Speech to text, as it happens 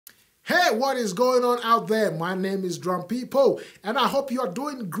Hey, what is going on out there? My name is DrumPIPO, and I hope you are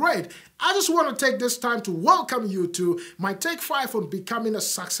doing great. I just want to take this time to welcome you to my Take 5 on becoming a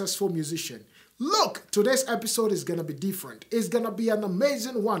successful musician. Look, today's episode is going to be different. It's going to be an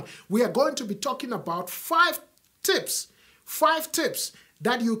amazing one. We are going to be talking about 5 tips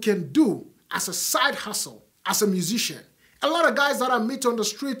that you can do as a side hustle, as a musician. A lot of guys that I meet on the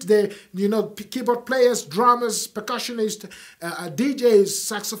street, they, keyboard players, drummers, percussionists, DJs,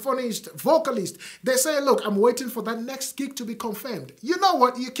 saxophonists, vocalists, they say, look, I'm waiting for that next gig to be confirmed. You know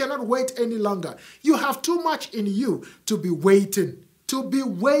what? You cannot wait any longer. You have too much in you to be waiting.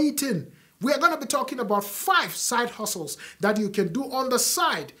 We are going to be talking about 5 side hustles that you can do on the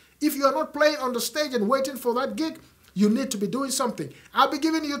side. If you are not playing on the stage and waiting for that gig, you need to be doing something. I'll be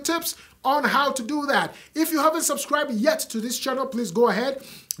giving you tips on how to do that. If you haven't subscribed yet to this channel, please go ahead.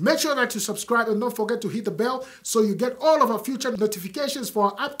 Make sure that you subscribe and don't forget to hit the bell so you get all of our future notifications for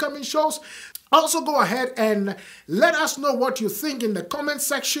our upcoming shows. Also, go ahead and let us know what you think in the comment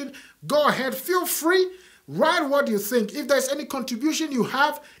section. Go ahead, feel free, write what you think. If there's any contribution you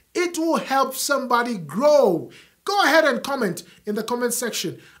have, it will help somebody grow. Go ahead and comment in the comment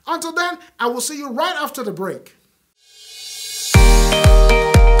section. Until then, I will see you right after the break.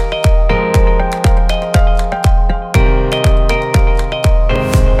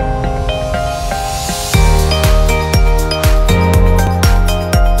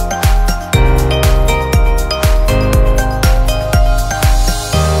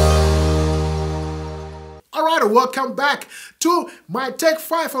 Welcome back to my Take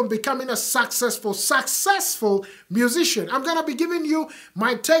 5 on becoming a successful musician. I'm going to be giving you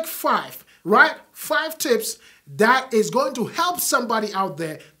my Take 5, right? 5 tips that is going to help somebody out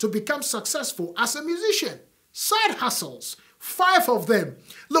there to become successful as a musician. Side hustles, 5 of them.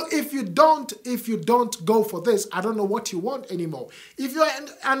 Look, if you don't go for this, I don't know what you want anymore. If you're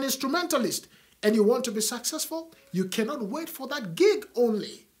an instrumentalist and you want to be successful, you cannot wait for that gig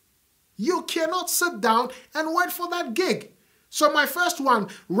only. You cannot sit down and wait for that gig. So my first one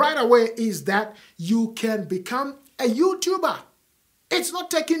right away is that you can become a YouTuber. It's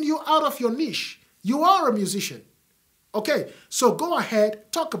not taking you out of your niche. You are a musician. Okay, so go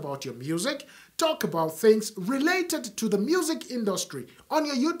ahead, talk about your music, talk about things related to the music industry on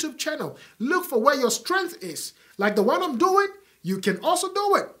your YouTube channel. Look for where your strength is. Like the one I'm doing, you can also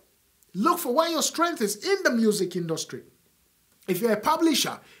do it. Look for where your strength is in the music industry. If you're a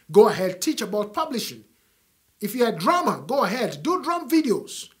publisher, go ahead, teach about publishing. If you're a drummer, go ahead, do drum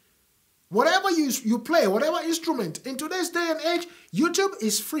videos. Whatever you play, whatever instrument, in today's day and age, YouTube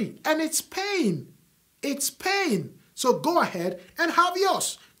is free and it's paying. It's paying. So go ahead and have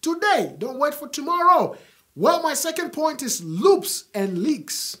yours today. Don't wait for tomorrow. Well, my second point is loops and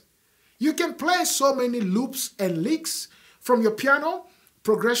licks. You can play so many loops and licks from your piano,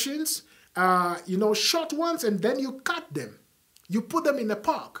 progressions, short ones, and then you cut them. You put them in a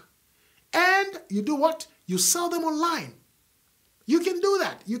park and you do what? You sell them online. You can do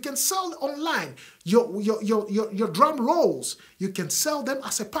that. You can sell online your drum rolls. You can sell them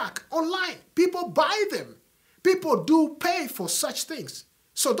as a pack online. People buy them. People do pay for such things.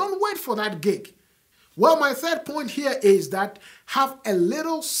 So don't wait for that gig. Well, my third point here is that have a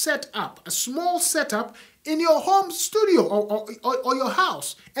little setup, a small setup in your home studio or your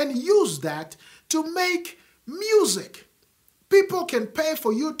house and use that to make music. People can pay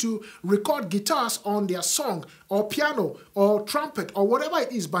for you to record guitars on their song or piano or trumpet or whatever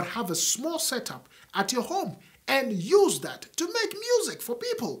it is, but have a small setup at your home and use that to make music for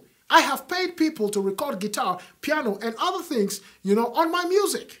people. I have paid people to record guitar, piano, and other things, on my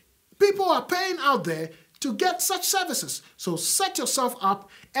music. People are paying out there to get such services. So set yourself up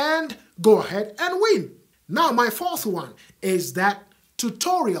and go ahead and win. Now, my fourth one is that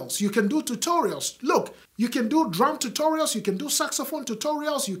tutorials. You can do tutorials. Look, you can do drum tutorials, you can do saxophone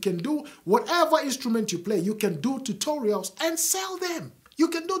tutorials, you can do whatever instrument you play. You can do tutorials and sell them. You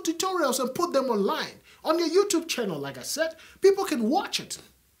can do tutorials and put them online. On your YouTube channel, like I said, people can watch it,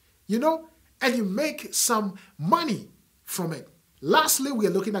 and you make some money from it. Lastly, we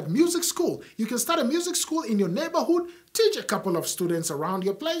are looking at music school. You can start a music school in your neighborhood, teach a couple of students around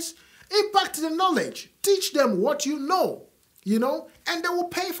your place, impact the knowledge, teach them what you know. And they will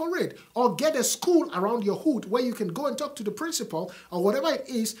pay for it. Or get a school around your hood where you can go and talk to the principal or whatever it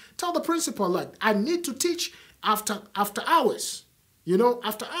is. Tell the principal, like, I need to teach after hours.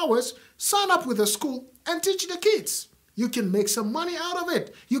 After hours, sign up with a school and teach the kids. You can make some money out of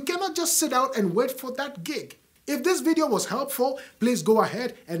it. You cannot just sit out and wait for that gig. If this video was helpful, please go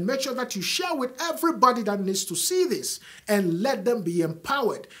ahead and make sure that you share with everybody that needs to see this and let them be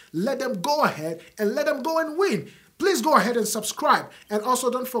empowered. Let them go ahead and let them go and win. please go ahead and subscribe. And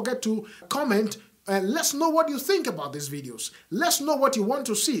also don't forget to comment and let's know what you think about these videos. Let's know what you want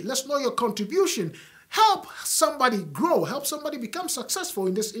to see. Let's know your contribution. Help somebody grow. Help somebody become successful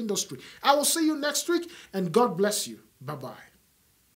in this industry. I will see you next week, and God bless you. Bye-bye.